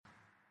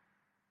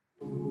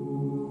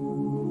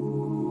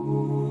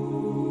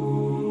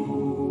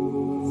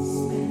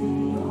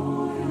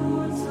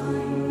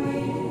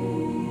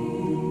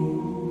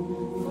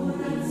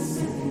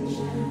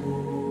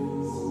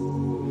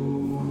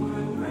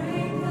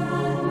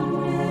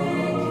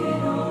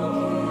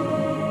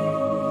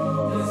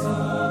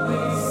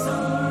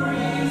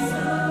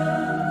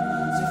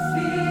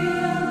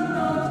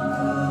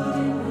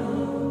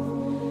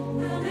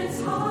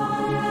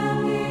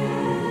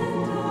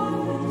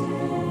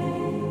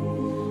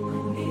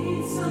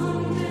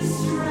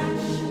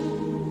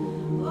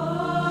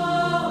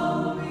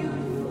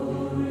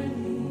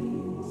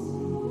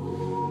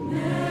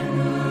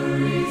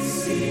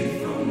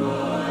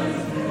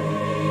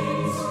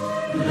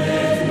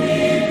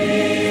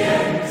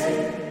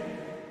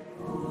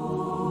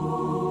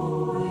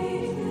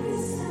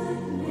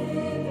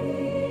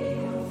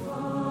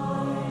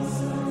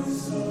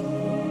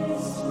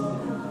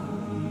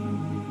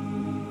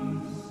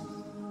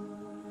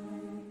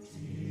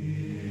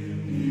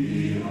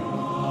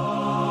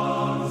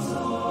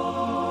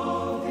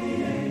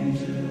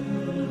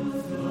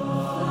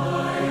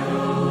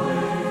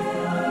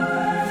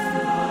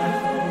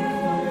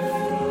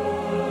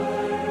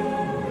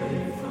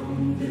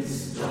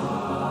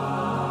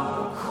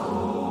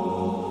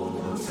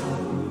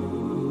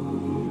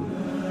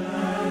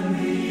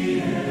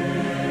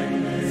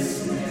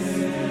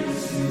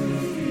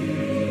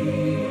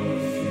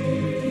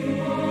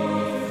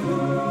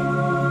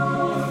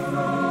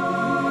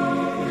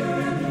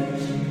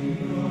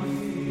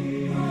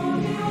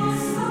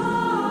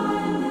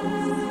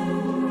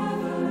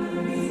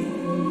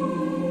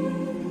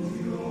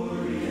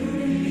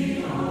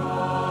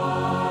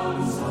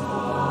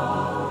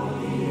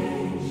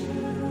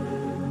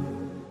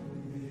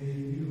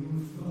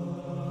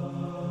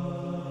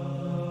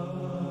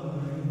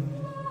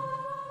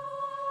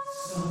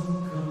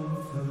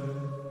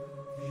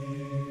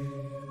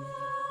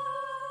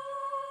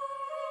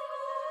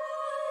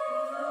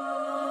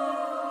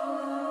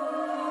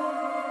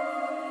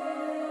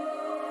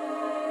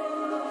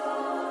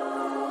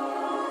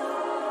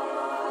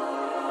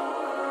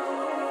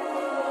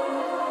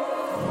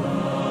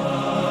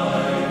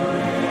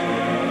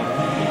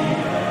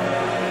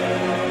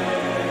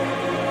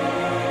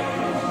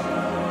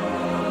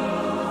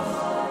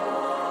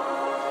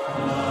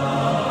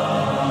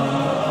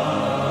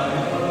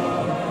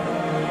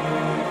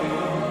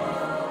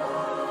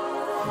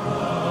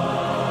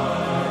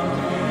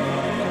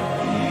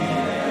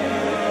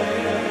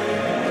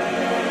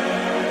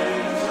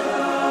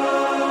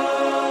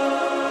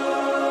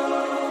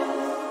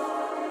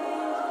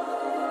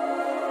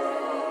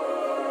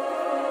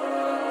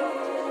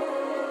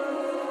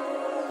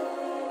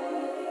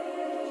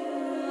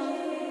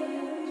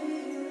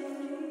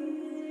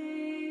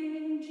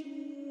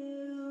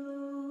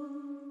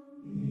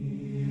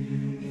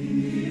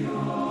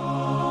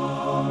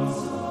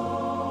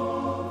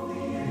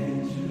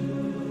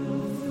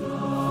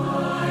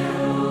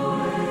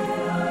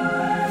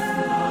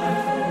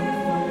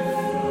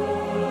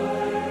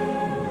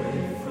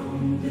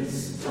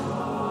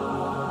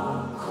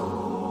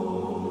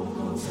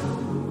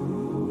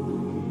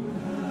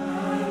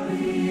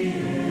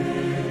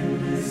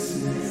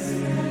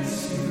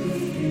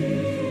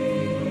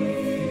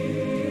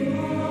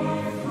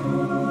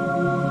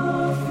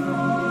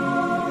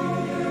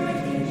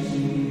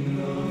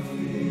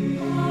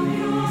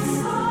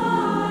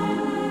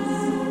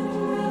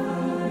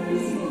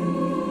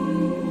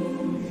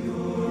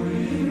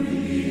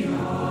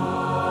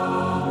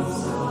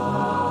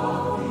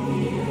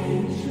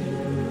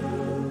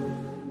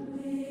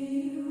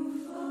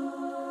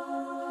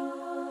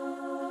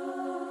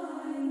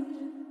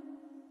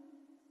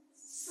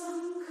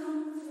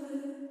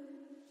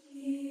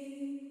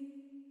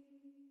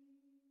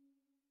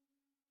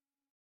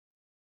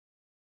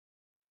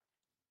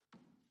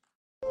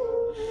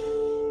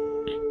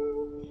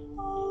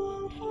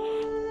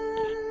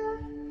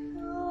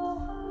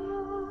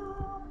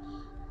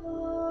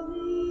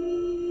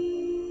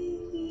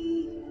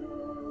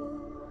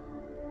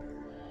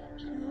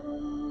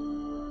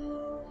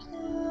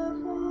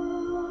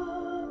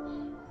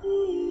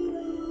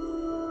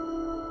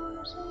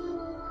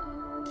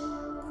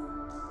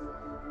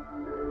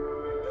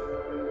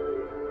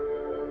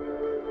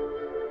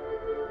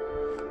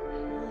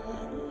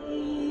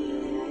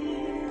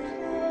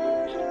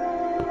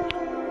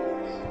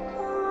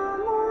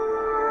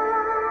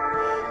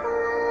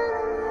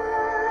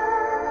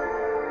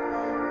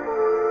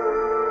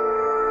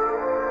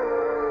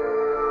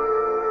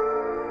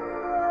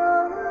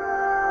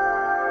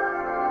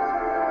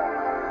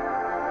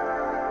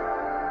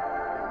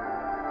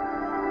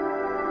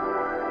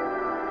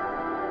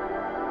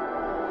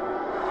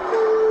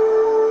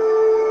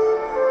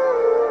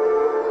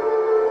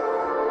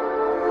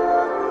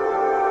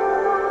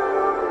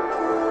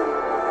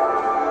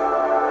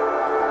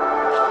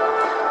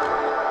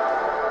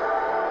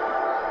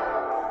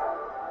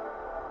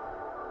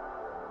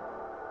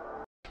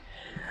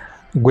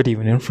Good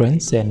evening,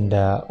 friends, and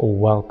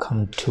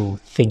welcome to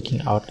Thinking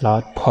Out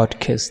Loud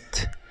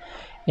podcast.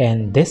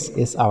 And this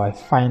is our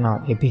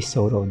final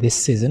episode of this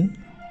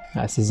season,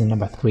 season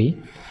number 3,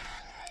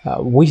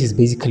 which is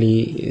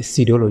basically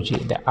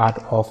pseudology, the art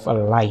of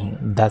lying.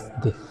 That's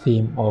the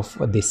theme of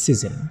this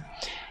season.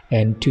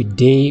 And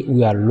today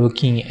we are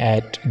looking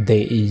at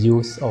the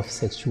use of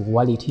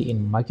sexuality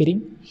in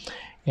marketing.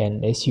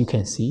 And as you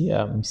can see,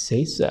 it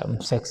says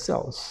sex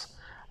sells,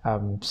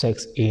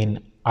 sex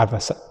in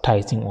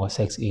advertising or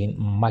sex in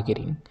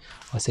marketing,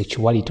 or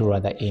sexuality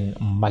rather in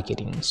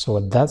marketing. So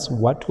that's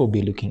what we'll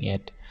be looking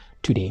at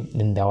today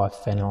in our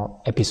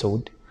final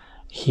episode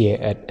here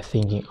at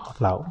Thinking Out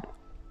Loud.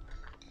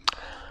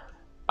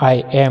 I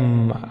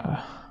am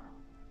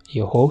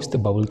your host,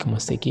 Babul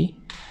Kamaseki,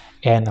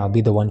 and I'll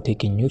be the one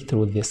taking you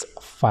through this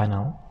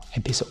final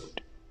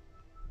episode.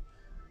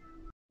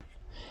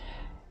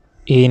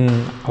 In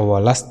our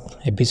last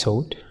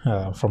episode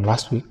from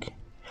last week,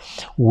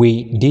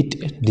 we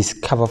did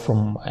discover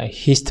from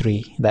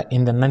history that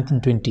in the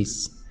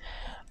 1920s,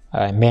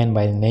 a man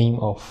by the name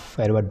of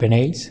Edward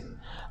Bernays,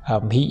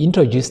 he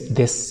introduced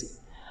this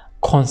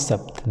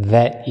concept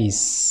that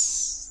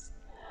is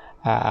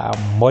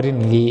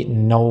modernly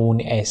known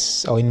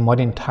as, or in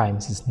modern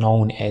times is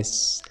known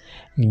as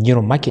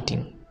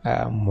neuromarketing,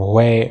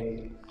 where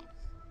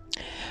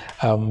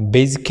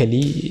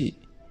basically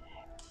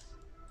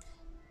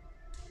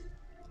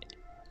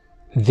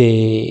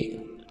the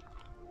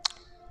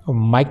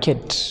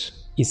market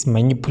is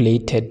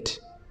manipulated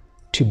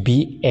to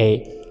be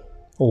a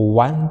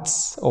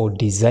wants or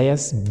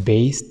desires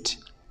based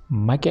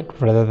market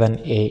rather than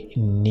a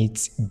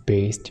needs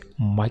based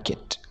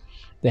market.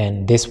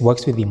 Then this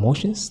works with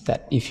emotions,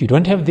 that if you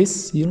don't have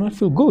this, you'll not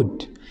feel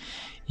good.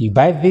 You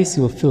buy this,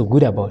 you'll feel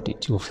good about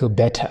it, you'll feel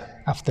better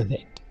after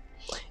that.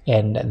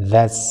 And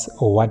that's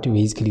what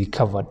we basically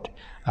covered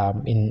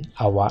in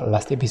our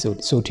last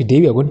episode. So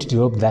today we are going to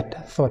develop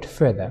that thought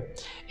further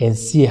and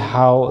see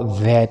how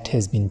that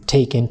has been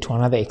taken to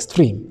another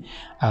extreme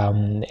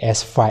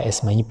as far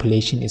as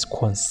manipulation is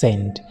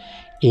concerned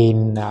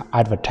in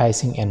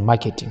advertising and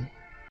marketing.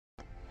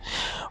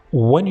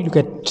 When you look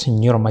at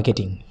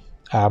neuromarketing,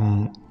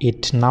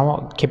 it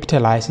now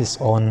capitalizes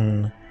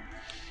on,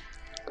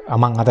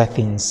 among other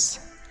things,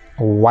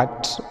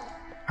 what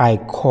I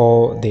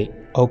call the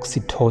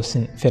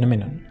oxytocin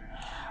phenomenon.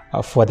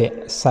 For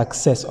the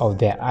success of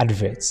their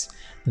adverts,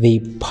 they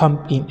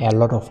pump in a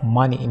lot of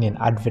money in an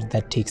advert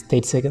that takes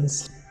 30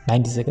 seconds,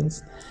 90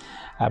 seconds,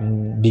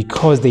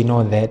 because they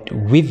know that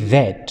with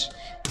that,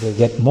 they'll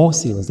get more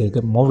sales, they'll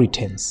get more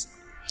returns.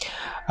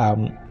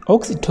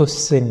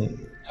 Oxytocin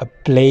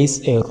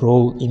plays a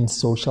role in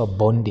social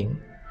bonding,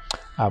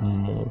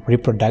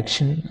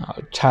 reproduction,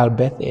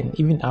 childbirth, and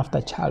even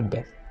after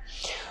childbirth.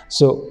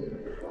 So,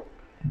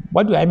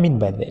 what do I mean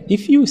by that?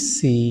 If you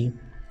see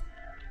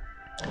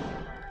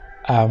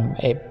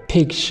a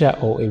picture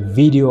or a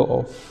video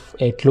of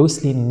a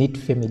closely knit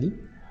family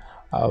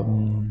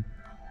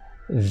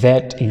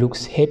that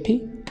looks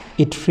happy,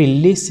 it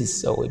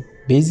releases, or it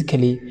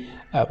basically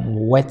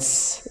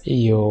wets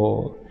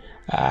your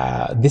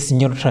this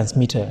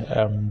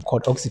neurotransmitter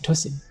called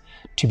oxytocin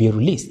to be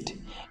released,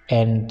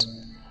 and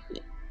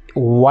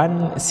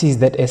one sees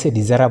that as a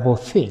desirable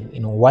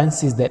thing. One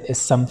sees that as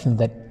something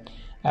that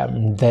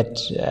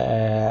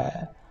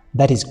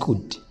that is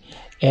good.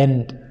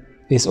 And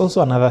there's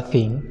also another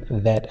thing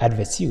that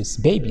adverts use: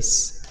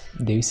 babies.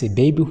 They use a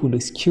baby who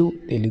looks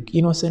cute, they look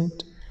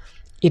innocent.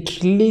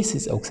 It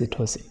releases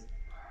oxytocin,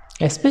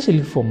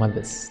 especially for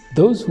mothers.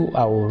 Those who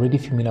are already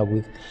familiar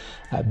with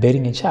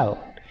bearing a child,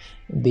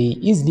 they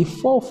easily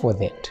fall for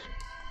that.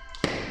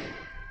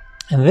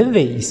 And then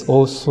there is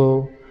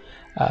also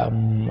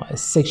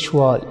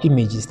sexual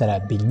images that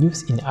are being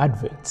used in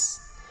adverts.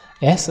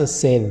 As I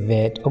said,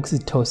 that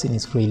oxytocin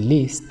is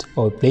released,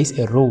 or plays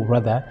a role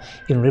rather,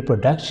 in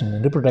reproduction.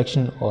 And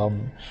reproduction,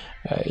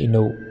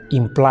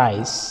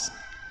 implies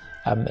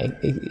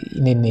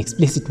in an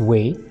explicit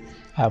way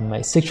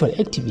sexual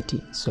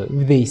activity. So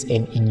if there is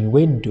an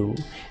innuendo,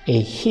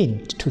 a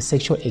hint to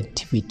sexual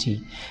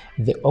activity,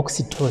 the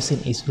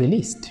oxytocin is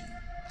released.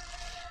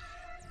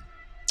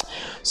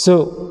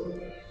 So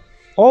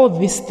all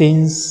these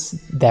things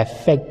that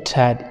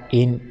factored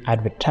in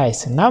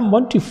advertising. Now I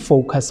want to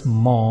focus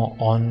more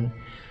on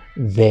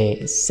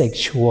the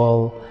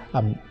sexual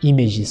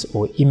images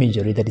or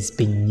imagery that is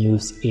being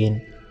used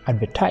in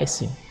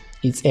advertising.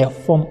 It's a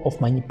form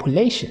of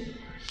manipulation.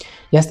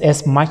 Just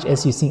as much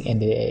as using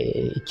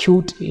a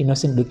cute,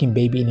 innocent-looking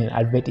baby in an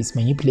advert is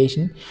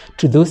manipulation,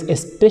 to those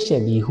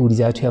especially who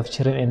desire to have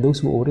children and those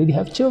who already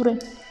have children,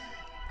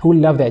 who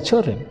love their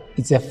children,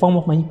 it's a form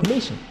of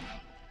manipulation.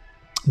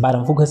 But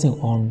I'm focusing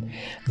on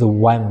the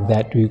one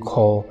that we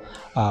call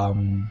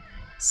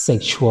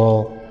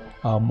sexual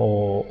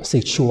or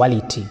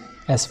sexuality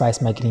as far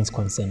as marketing is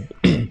concerned.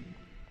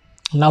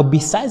 Now,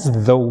 besides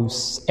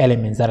those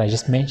elements that I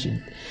just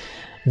mentioned,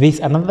 there's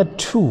another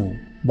tool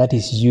that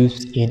is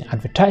used in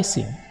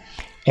advertising,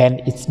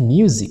 and it's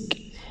music.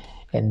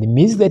 And the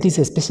music that is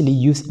especially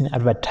used in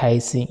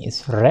advertising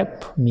is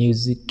rap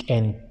music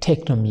and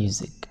techno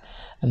music.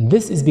 And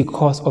this is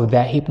because of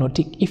their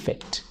hypnotic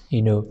effect.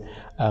 You'd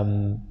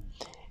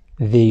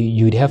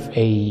have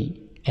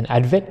an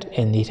advert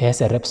and it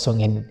has a rap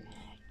song, and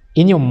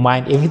in your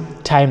mind, every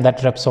time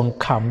that rap song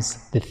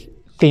comes, the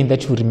thing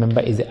that you remember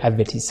is the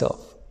advert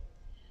itself.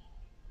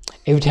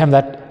 Every time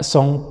that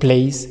song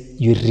plays,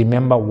 you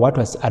remember what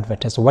was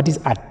advertised, what is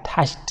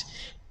attached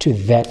to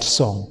that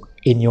song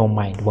in your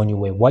mind when you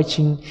were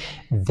watching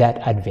that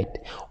advert,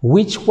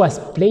 which was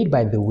played,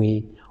 by the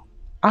way,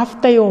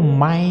 after your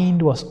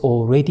mind was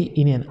already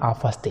in an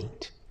alpha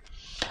state.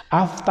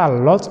 After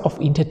lots of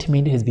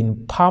entertainment has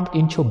been pumped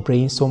into your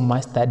brain so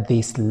much that there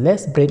is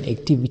less brain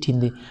activity in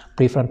the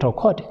prefrontal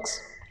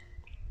cortex.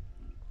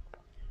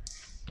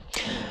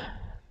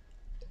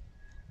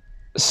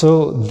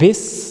 So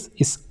this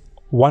is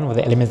one of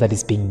the elements that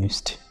is being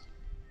used,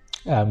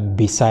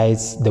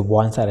 besides the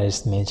ones that I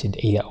just mentioned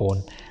earlier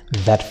on,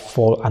 that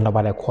fall under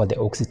what I call the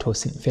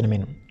oxytocin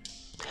phenomenon.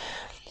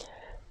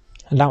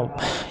 Now,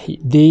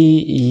 the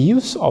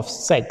use of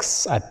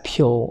sex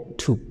appeal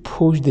to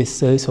push the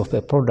sales of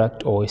a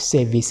product or a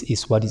service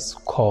is what is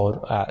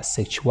called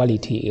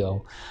sexuality,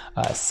 or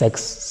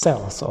sex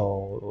sales,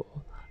 or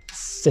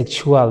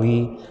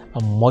sexually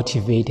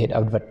motivated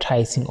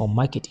advertising or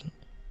marketing.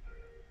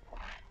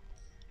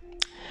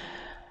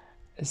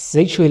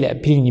 Sexually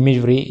appealing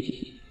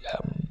imagery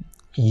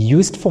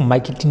used for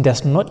marketing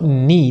does not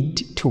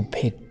need to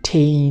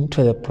pertain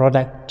to the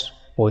product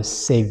or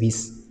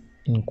service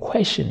in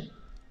question.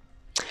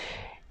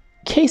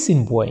 Case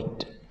in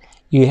point,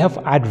 you have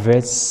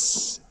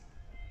adverts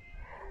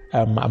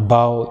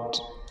about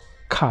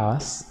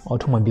cars,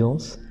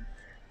 automobiles,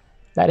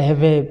 that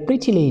have a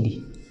pretty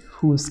lady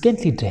who is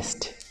scantily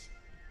dressed.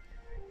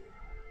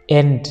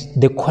 And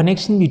the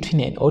connection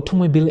between an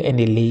automobile and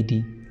a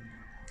lady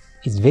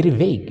is very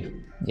vague.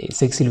 The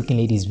sexy looking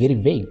lady is very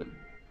vague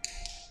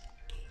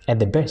at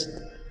the best.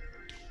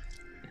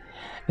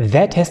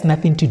 That has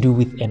nothing to do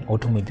with an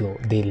automobile.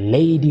 The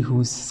lady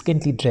who's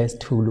scantily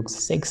dressed, who looks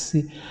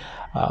sexy,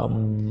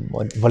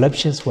 or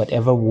voluptuous,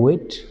 whatever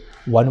word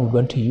one would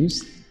want to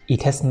use,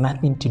 it has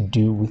nothing to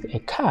do with a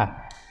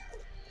car.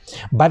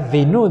 But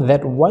they know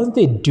that once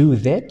they do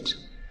that,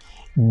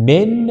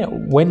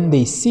 men, when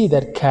they see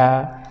that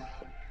car,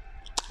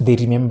 they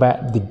remember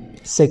the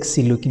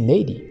sexy looking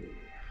lady.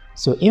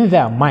 So in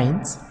their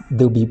minds,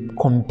 they'll be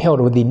compelled,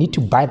 or they need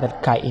to buy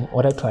that car in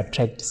order to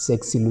attract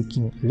sexy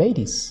looking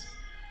ladies.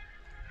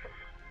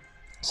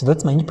 So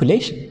that's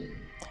manipulation.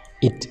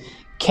 It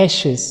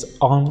cashes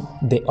on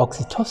the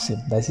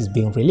oxytocin that is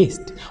being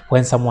released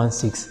when someone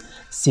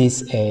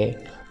sees a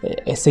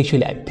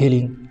sexually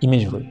appealing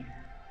imagery.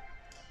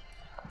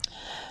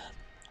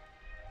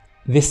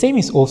 The same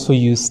is also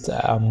used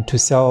to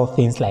sell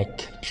things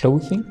like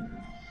clothing,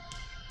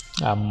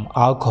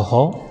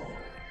 alcohol,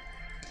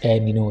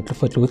 and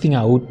for clothing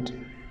I would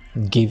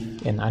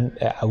give and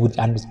I would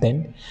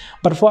understand.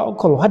 But for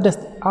alcohol, what does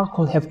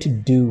alcohol have to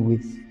do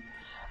with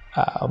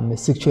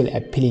sexually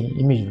appealing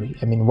imagery?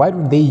 I mean, why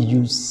do they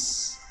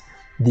use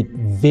the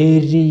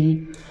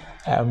very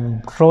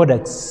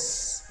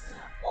products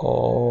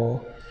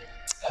or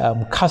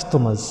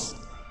customers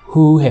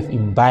who have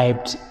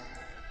imbibed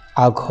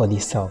alcohol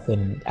itself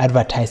and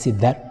advertise it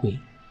that way?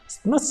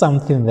 It's not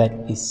something that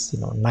is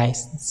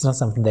nice. It's not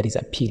something that is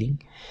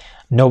appealing.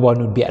 No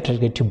one would be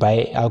attracted to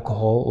buy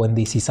alcohol when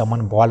they see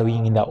someone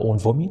wallowing in their own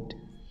vomit,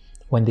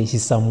 when they see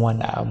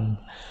someone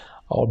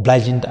or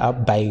bludgeoned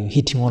up by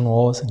hitting on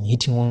walls and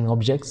hitting on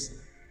objects,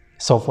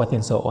 so forth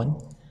and so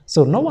on.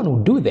 So no one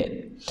would do that.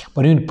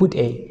 But when you put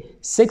a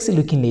sexy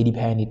looking lady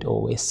behind it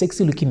or a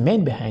sexy looking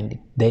man behind it,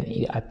 then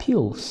it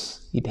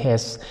appeals.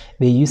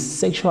 They use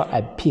sexual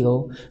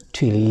appeal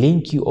to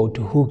link you or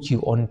to hook you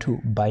onto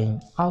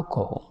buying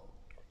alcohol.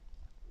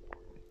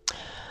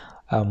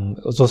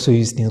 It's also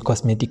used in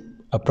cosmetic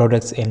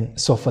products and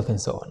so forth and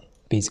so on,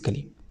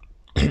 basically.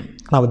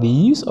 Now, the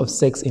use of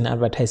sex in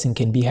advertising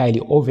can be highly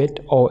overt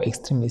or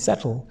extremely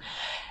subtle,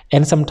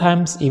 and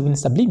sometimes even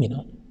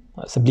subliminal.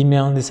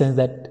 Subliminal in the sense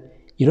that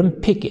you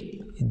don't pick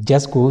it. It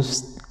just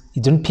goes,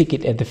 you don't pick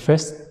it at the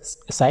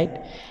first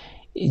sight.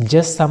 It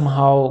just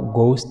somehow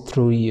goes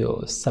through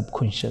your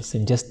subconscious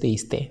and just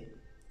stays there.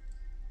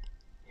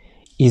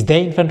 It's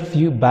there in front of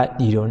you, but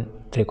you don't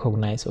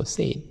recognize or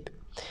say it.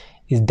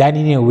 It's done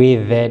in a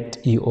way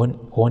that you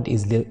won't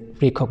easily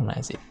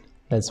recognize it.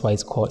 That's why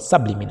it's called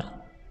subliminal.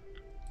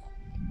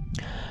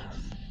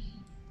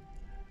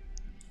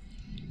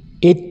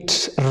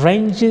 It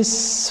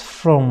ranges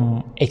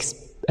from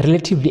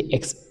relatively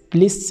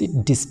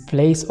explicit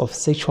displays of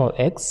sexual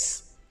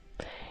acts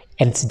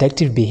and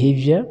seductive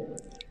behavior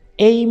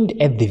aimed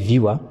at the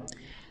viewer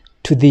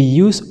to the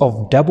use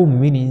of double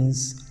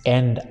meanings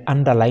and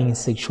underlying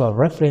sexual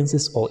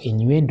references or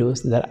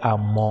innuendos that are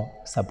more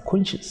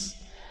subconscious.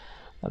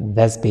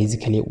 That's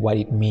basically what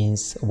it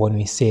means when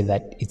we say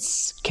that it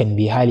can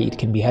be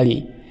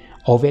highly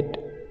overt,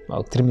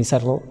 extremely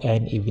subtle,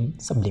 and even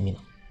subliminal.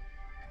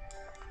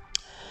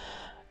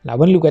 Now,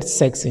 when you look at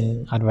sex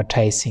in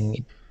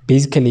advertising,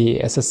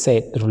 basically, as I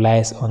said,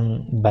 relies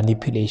on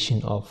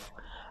manipulation of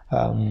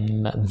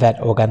that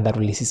organ that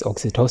releases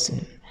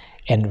oxytocin,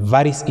 and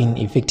varies in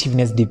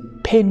effectiveness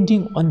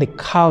depending on the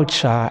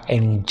culture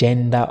and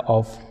gender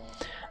of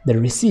the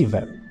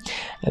receiver.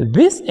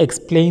 This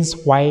explains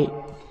why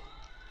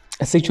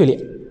sexually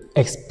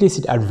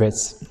explicit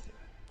adverts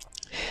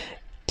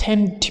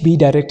tend to be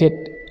directed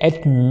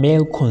at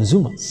male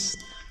consumers,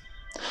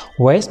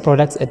 whereas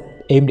products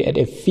aimed at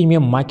a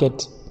female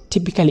market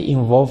typically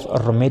involve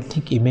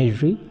romantic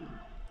imagery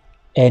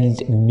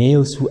and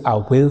males who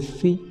are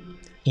wealthy,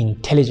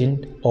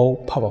 intelligent, or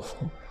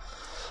powerful.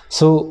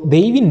 So they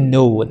even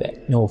know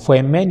that for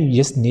a man you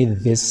just need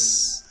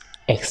this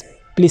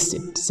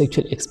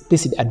sexual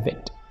explicit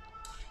advert.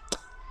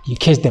 You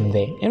catch them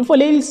there. And for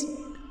ladies,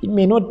 they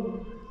may not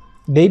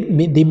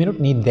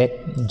need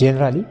that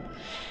generally.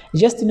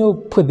 Just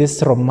put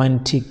this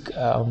romantic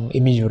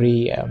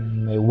imagery, a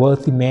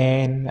wealthy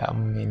man,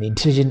 an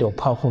intelligent or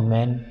powerful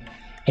man,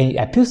 and it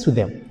appeals to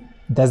them.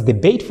 That's the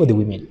bait for the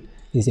women.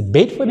 There's a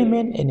bait for the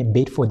men and a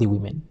bait for the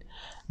women.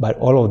 But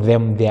all of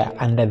them, they are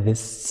under this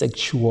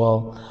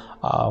sexually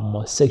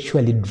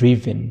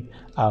driven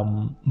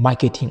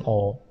marketing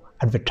or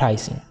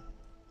advertising.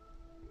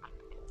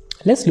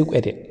 Let's look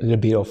at a little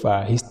bit of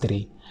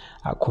history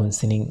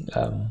concerning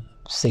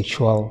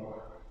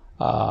sexual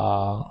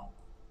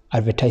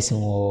advertising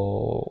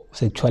or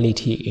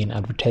sexuality in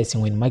advertising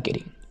when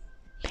marketing.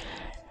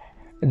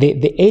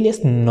 The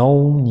earliest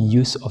known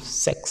use of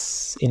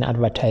sex in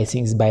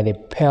advertising is by the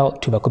Pearl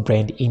Tobacco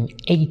brand in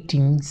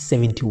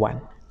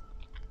 1871.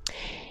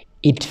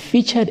 It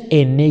featured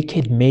a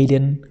naked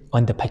maiden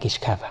on the package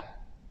cover.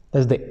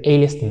 That's the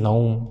earliest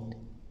known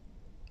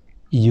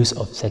use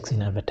of sex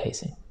in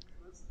advertising.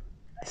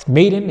 This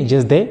maiden is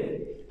just there,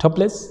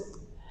 topless,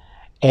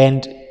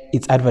 and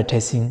it's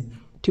advertising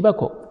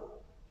tobacco,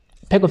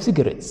 pack of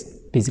cigarettes,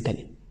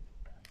 basically.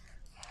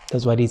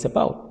 That's what it's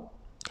about.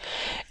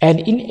 And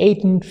in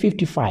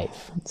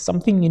 1855,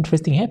 something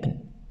interesting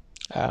happened.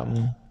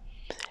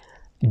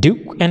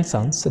 Duke and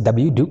Sons,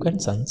 W. Duke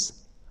and Sons,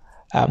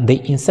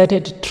 they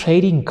inserted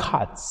trading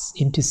cards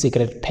into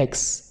cigarette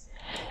packs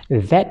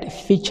that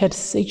featured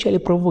sexually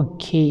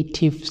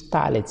provocative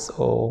starlets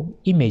or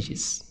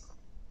images.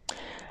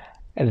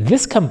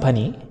 This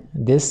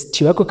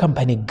tobacco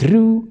company,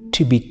 grew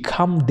to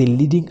become the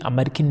leading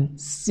American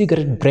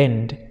cigarette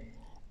brand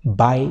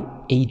by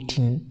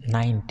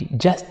 1890,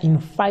 just in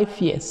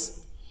 5 years.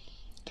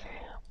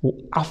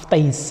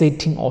 After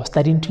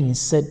starting to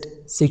insert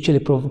sexually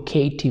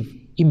provocative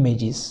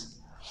images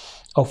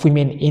of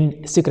women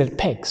in cigarette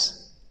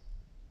packs,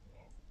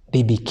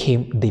 they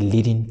became the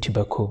leading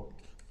tobacco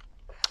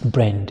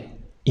brand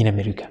in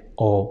America,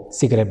 or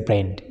cigarette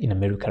brand in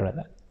America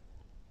rather.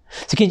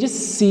 So you can just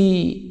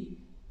see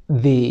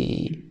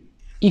the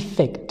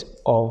effect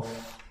of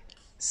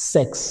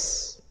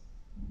sex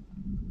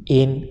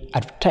in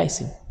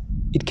advertising.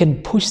 It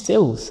can push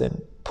sales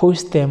and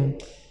push them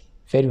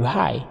very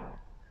high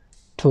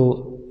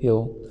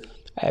to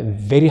a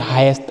very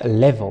highest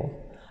level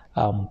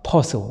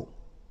possible.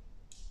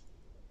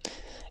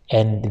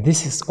 And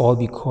this is all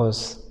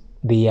because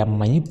they are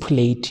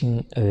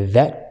manipulating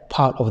that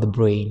part of the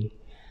brain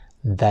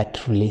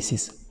that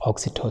releases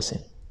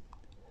oxytocin.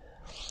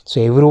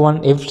 So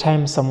every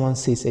time someone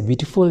sees a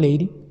beautiful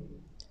lady,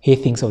 he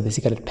thinks of the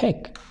cigarette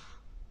pack.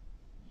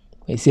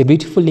 He sees a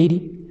beautiful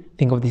lady,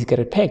 think of the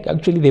cigarette pack.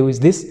 Actually, there was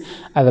this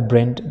other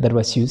brand that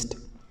was used,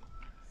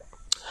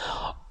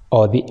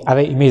 or the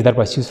other image that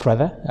was used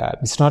rather.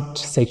 It's not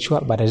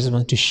sexual, but I just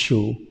want to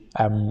show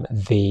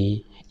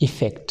the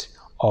effect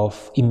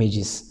of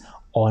images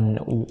on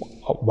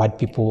what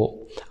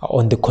people,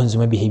 on the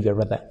consumer behavior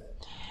rather.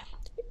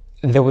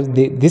 There was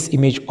this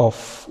image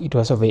of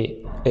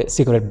a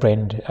cigarette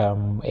brand,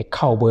 a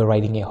cowboy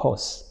riding a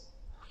horse.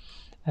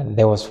 And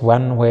there was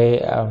one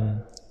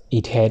where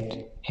it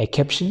had a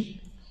caption,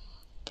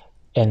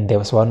 and there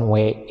was one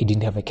where it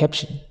didn't have a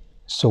caption.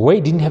 So where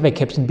it didn't have a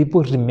caption,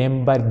 people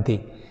remembered the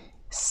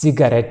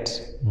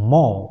cigarette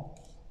more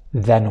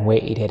than where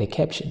it had a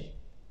caption.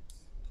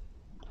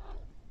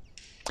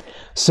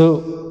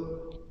 So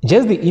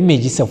just the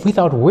image itself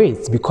without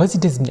words, because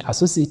it has been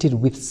associated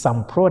with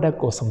some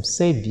product or some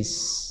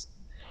service,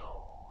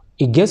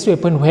 it gets to a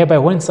point whereby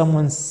when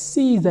someone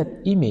sees that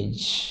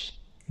image,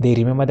 they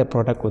remember the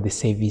product or the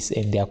service,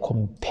 and they are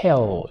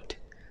compelled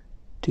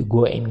to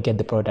go and get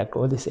the product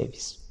or the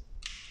service.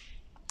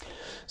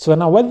 So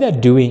now what they're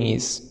doing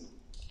is,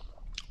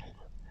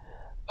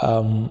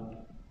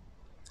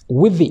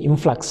 with the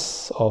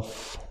influx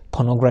of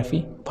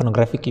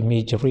pornographic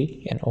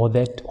imagery and all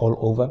that all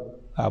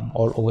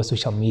over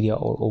social media,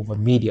 all over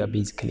media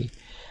basically,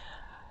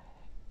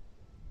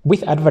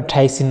 with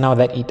advertising now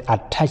that it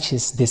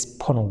attaches this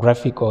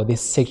pornographic or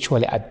this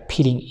sexually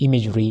appealing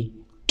imagery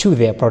to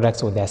their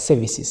products or their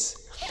services.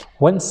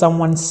 When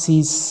someone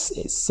sees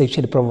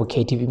sexually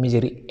provocative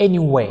imagery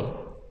anywhere,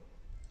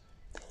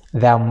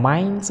 their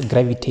minds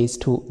gravitates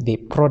to the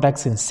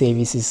products and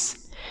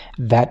services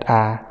that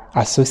are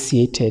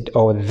associated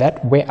or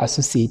that were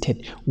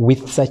associated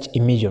with such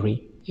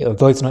imagery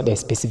although it's not a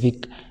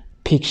specific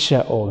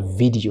picture or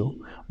video,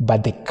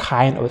 but the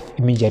kind of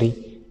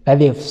imagery that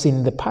they have seen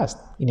in the past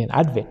in an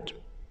advert.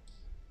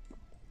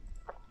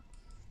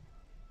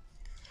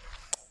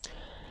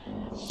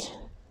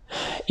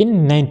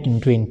 In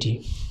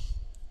 1920,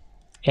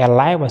 a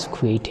lie was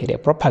created, a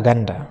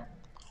propaganda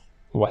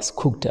was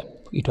cooked up,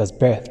 it was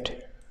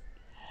birthed.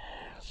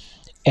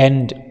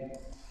 And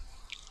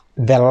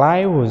the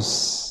lie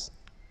was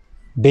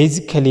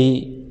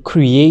basically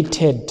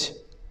created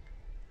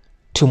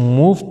to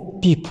move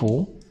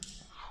people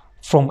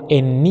from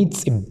a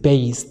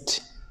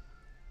needs-based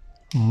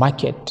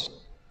market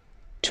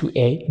to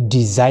a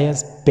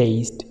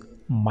desires-based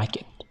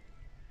market,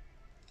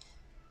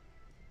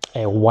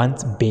 a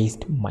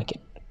wants-based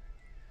market.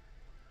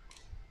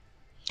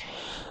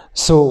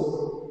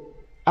 So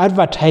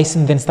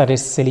advertising then started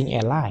selling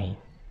a lie.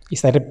 It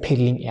started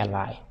peddling a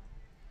lie.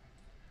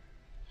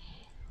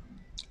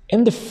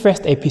 In the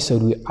first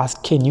episode, we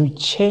asked, can you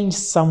change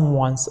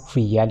someone's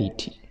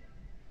reality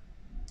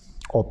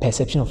or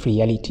perception of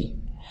reality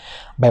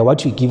by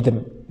what you give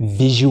them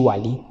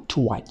visually to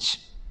watch,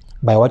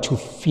 by what you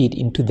feed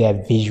into their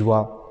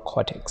visual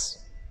cortex?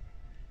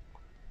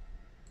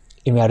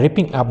 And we are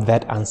wrapping up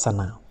that answer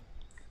now.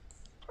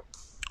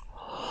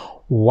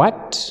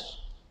 What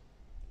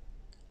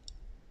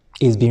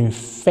is being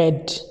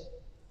fed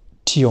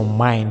to your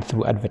mind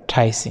through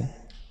advertising?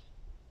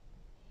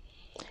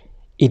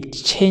 It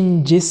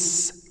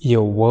changes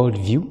your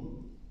worldview,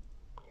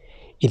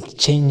 it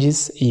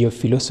changes your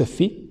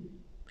philosophy,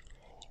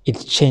 it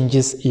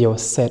changes your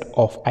set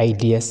of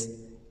ideas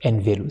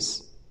and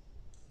values.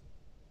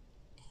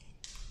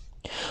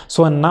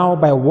 So now,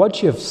 by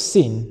what you have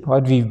seen,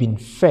 what we've been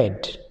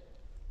fed,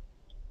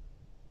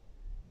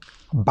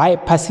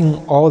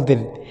 bypassing all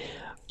the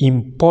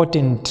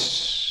important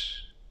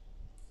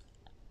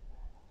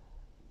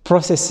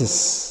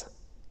processes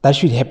that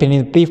should happen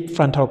in the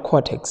prefrontal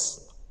cortex,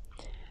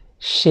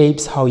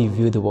 shapes how you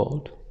view the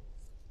world.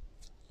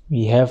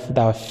 We have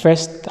our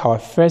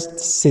first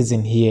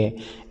season here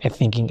at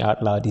Thinking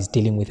Out Loud is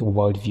dealing with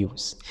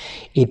worldviews.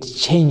 It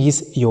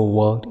changes your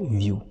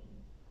worldview.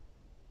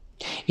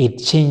 It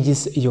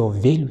changes your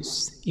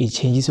values. It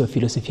changes your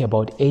philosophy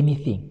about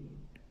anything.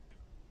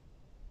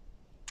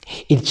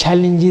 It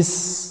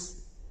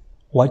challenges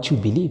what you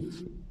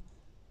believe.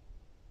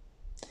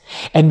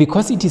 And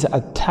because it is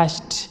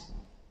attached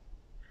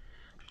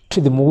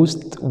to the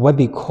most, what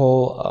they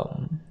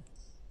call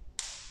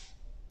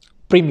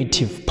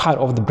primitive part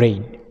of the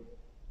brain,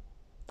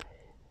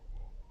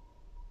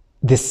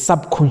 the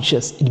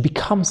subconscious, it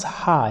becomes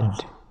hard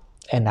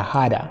and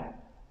harder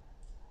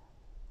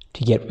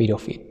to get rid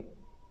of it.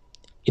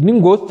 It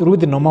didn't go through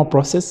the normal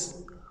process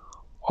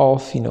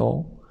of,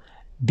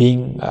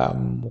 being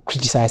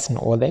criticized and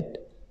all that.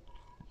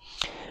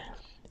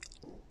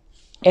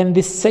 And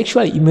the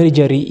sexual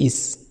imagery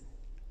is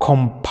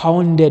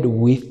compounded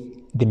with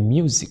the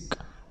music.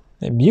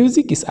 The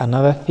music is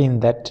another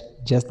thing that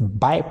just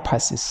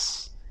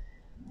bypasses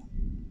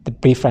the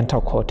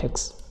prefrontal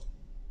cortex.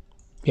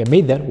 We are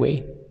made that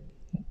way.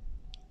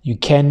 You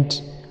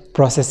can't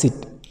process it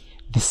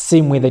the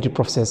same way that you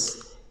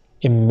process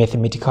a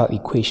mathematical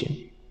equation.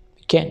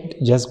 You can't.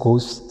 It just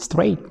goes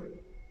straight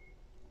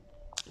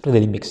to the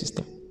limbic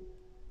system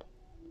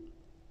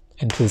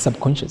and to the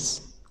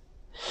subconscious.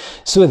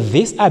 So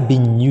these are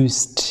being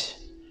used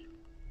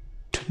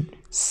to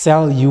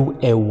sell you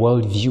a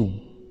worldview,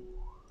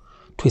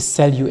 to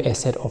sell you a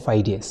set of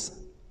ideas,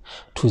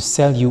 to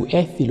sell you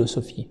a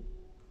philosophy,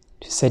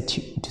 to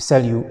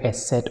sell you a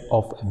set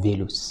of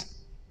values.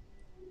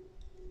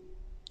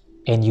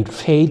 And you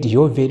trade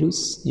your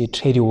values, you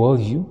trade your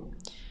worldview,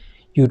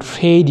 you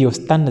trade your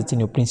standards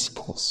and your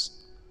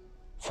principles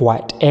for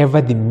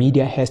whatever the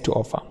media has to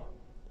offer,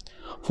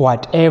 for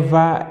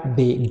whatever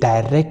the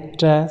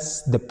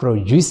directors, the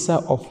producer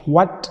of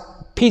what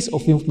piece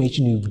of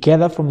information you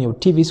gather from your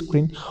TV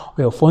screen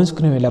or your phone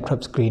screen or your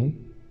laptop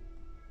screen.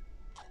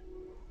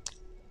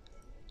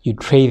 You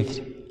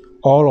trade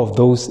all of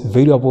those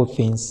valuable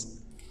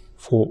things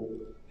for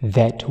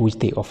that which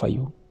they offer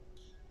you.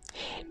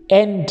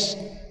 And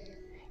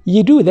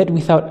you do that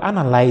without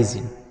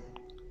analyzing.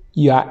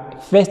 You are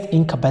first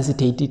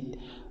incapacitated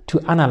to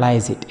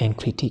analyze it and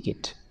critique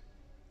it.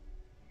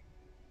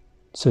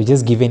 So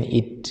just giving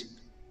it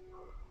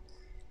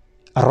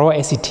raw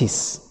as it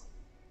is.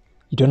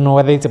 You don't know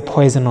whether it's a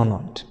poison or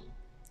not.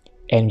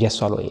 And just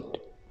swallow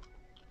it.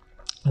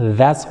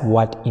 That's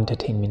what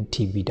entertainment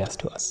TV does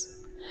to us.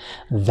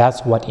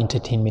 That's what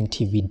entertainment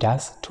TV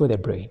does to the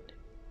brain.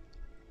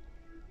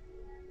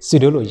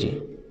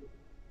 Pseudology,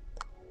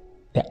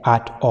 the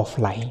art of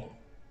lying.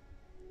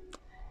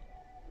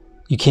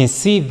 You can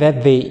see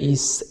that there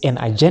is an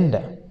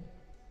agenda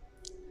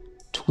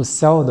to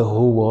sell the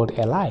whole world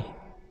a lie.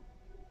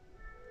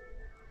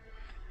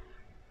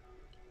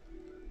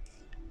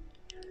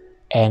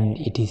 And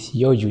it is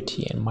your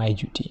duty and my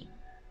duty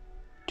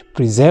to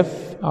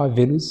preserve our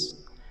values,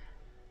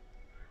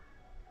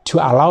 to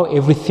allow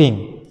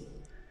everything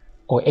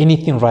or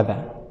anything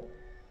rather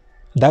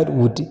that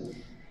would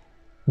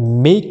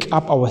make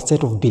up our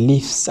set of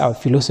beliefs, our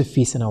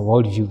philosophies, and our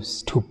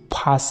worldviews to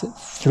pass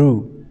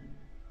through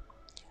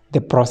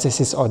the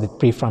processes of the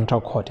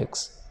prefrontal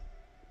cortex.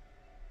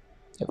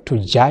 You have to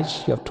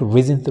judge, you have to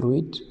reason through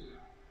it,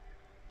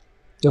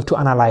 you have to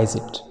analyze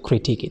it,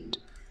 critique it,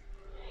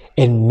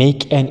 and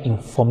make an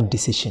informed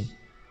decision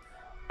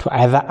to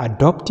either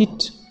adopt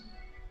it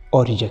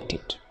or reject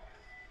it.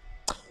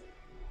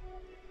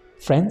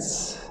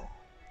 Friends,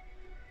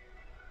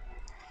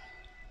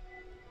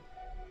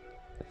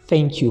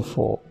 thank you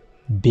for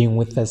being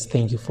with us.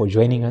 Thank you for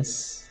joining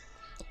us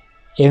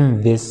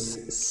in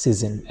this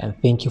season, and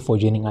thank you for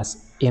joining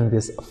us in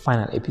this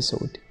final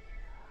episode.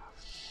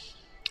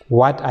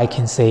 What I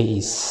can say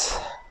is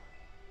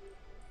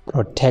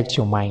protect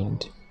your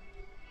mind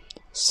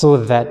so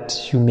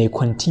that you may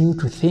continue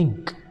to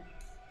think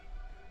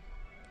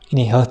in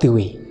a healthy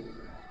way.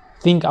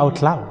 Think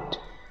out loud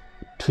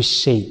to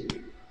shape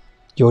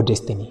your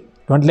destiny.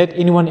 Don't let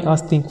anyone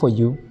else think for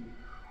you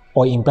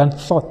or implant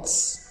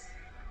thoughts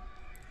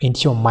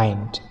into your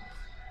mind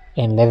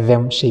and let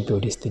them shape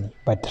your destiny,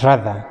 but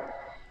rather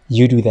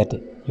you do that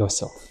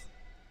yourself.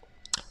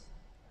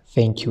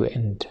 Thank you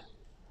and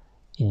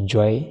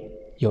enjoy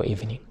your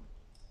evening.